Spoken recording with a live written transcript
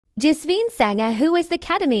Jasveen Sangha, who is the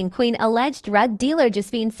Ketamine Queen alleged drug dealer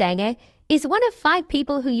Jasveen Sangha, is one of 5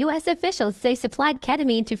 people who U.S. officials say supplied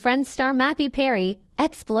ketamine to Friends star Matthew Perry,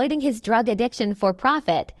 exploiting his drug addiction for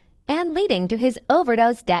profit and leading to his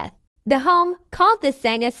overdose death. The home, called the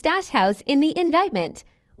Sangha Stash House in the indictment,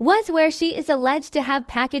 was where she is alleged to have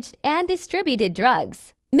packaged and distributed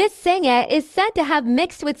drugs. Miss Sangha is said to have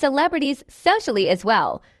mixed with celebrities socially as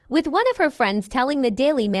well, with one of her friends telling the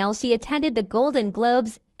Daily Mail she attended the Golden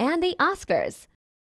Globes and the Oscars.